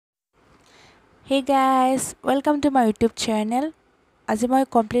Hey guys, welcome to my YouTube channel. আজি মই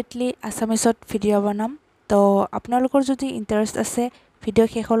completely আসামিছত video বনাম তো আপোনালোকৰ যদি ইন্টাৰেষ্ট আছে ভিডিও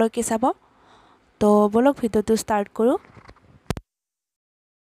শেষলৈকে চাব তো বলক ভিডিওটো স্টাৰ্ট কৰো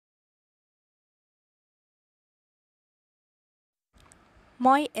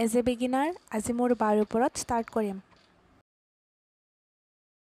মই এজ এ বিগিনাৰ আজি মোৰ বাৰ ওপৰত স্টাৰ্ট কৰিম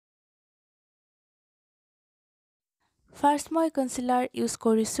ফাৰ্স্ট মই কনসিলাৰ ইউজ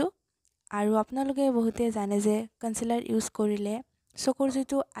কৰিছো আৰু আপোনালোকে বহুতে জানে যে কনসিলাৰ ইউজ কৰিলে চকুৰ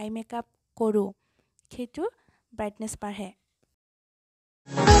যেটো আই মেকআপ কৰো সেইটো ব্ৰাইটনেছ বাঢ়ে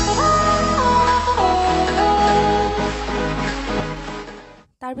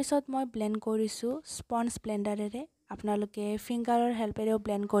তাৰ পিছত মই ব্লেন্ড কৰিছো স্পঞ্জ ব্লেন্ডাৰেৰে আপোনালোকে ফিংগাৰৰ হেল্পেৰেও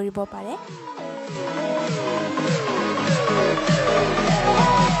ব্লেন্ড কৰিব পাৰে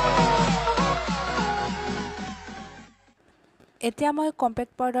এতিয়া মই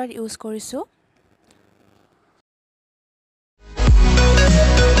কম্পেক্ট পাউডাৰ ইউজ কৰিছো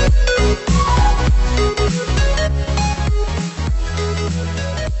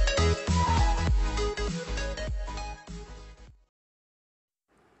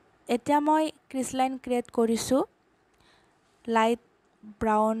এতিয়া মই ক্ৰিজ লাইন ক্ৰিয়েট কৰিছো লাইট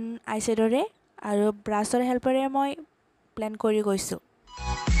ব্ৰাউন আইশ্যাডোৰে আৰু ব্ৰাছৰ হেল্পেৰে মই ব্লেন্ড কৰি গৈছো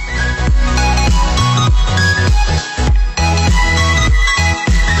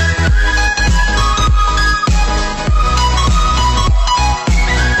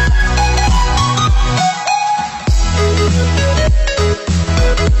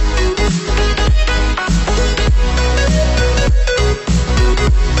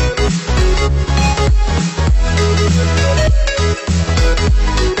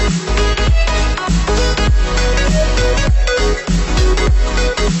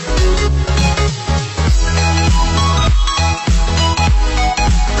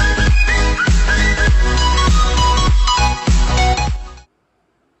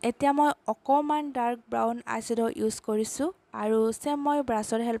এতিয়া মই অকমান ডাৰ্ক ব্ৰাউন আইশ্যাডো ইউজ কৰিছো আৰু সেম মই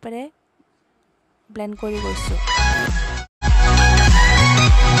ব্ৰাছৰ হেল্পেৰে ব্লেন্ড কৰি গৈছো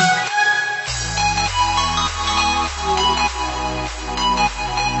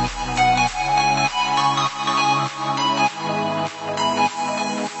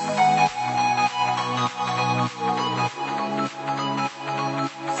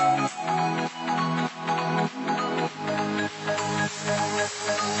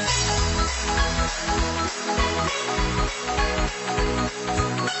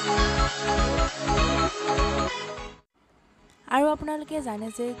আৰু আপোনালোকে জানে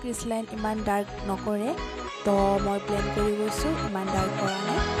যে ক্ৰিজ লাইন ইমান ডাৰ্ক নকৰে তো মই ব্লেন্ড কৰি গৈছো ইমান ডাৰ্ক কৰা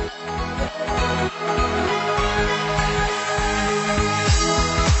নাই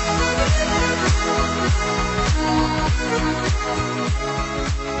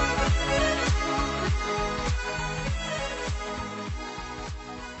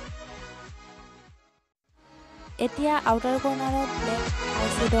এতিয়া আউটাৰ কৰ্নাৰত ব্লেক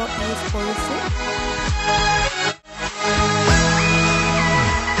আইশ্যাডো ইউজ কৰিছো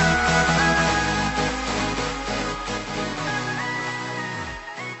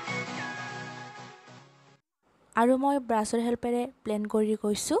আৰু মই ব্ৰাছৰ হেল্পেৰে ব্লেন্ড কৰি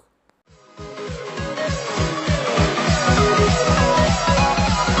গৈছো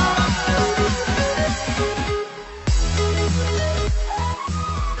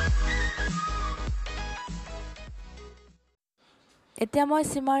এতিয়া মই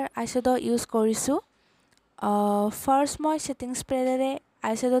সিমাৰ আইশ্যাডো ইউজ কৰিছো ফাৰ্স্ট মই সেটিং স্প্ৰেৰে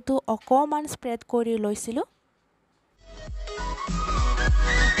আইশ্যাডোটো অকমান স্প্ৰেড কৰি লৈছিলো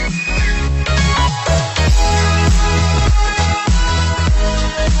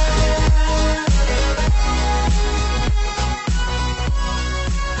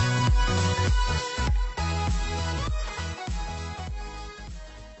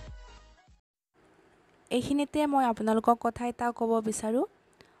এইখিনিতে মই আপোনালোকক কথা এটা ক'ব বিচাৰো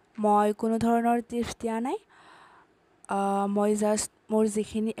মই কোনো ধৰণৰ টিপছ দিয়া নাই মই জাস্ট মোৰ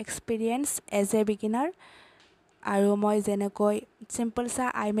যিখিনি এক্সপেৰিয়েন্স এজ এ বিগিনাৰ আৰু মই যেনেকৈ সিম্পল সা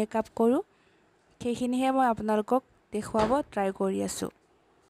আই মেকআপ কৰো সেইখিনিহে মই আপোনালোকক দেখুৱাব ট্ৰাই কৰি আছো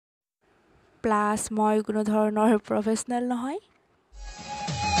প্লাস মই কোনো ধৰণৰ প্ৰফেশনাল নহয়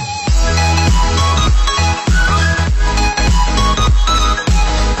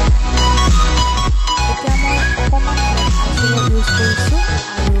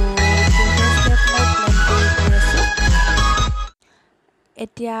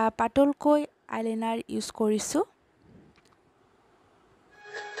এতিয়া পাতলকৈ আইলাইনাৰ ইউজ কৰিছো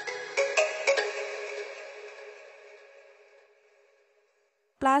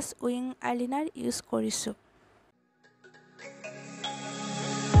প্লাস উইং আইলাইনাৰ ইউজ কৰিছো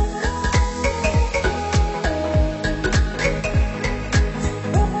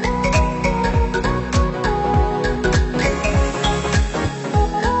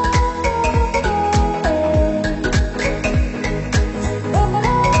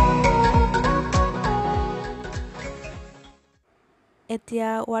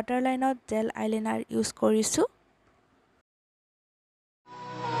এতিয়া ৱাটাৰলাইনত জেল আইলাইনাৰ ইউজ কৰিছোঁ।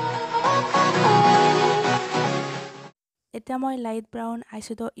 এতিয়া মই লাইট ব্ৰাউন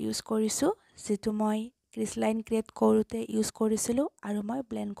আইশ্বেডো ইউজ কৰিছোঁ, যিটো মই ক্ৰিজ লাইন ক্ৰিয়েট কৰোঁতে ইউজ কৰিছিলোঁ আৰু মই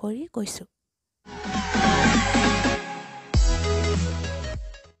ব্লেণ্ড কৰি গৈছোঁ।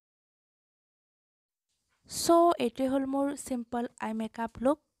 চ' এইটোৱে হ'ল মোৰ চিম্পল আই মেকআপ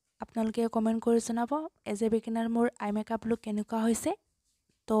লুক। আপোনালোকে কমেণ্ট কৰি জনাব এজ এ বিগিনাৰ মোৰ আই মেকআপ লুক কেনেকুৱা হৈছে।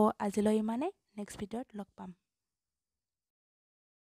 ত' আজিলৈ ইমানে, নেক্সট ভিডিঅ'ত লগ পাম।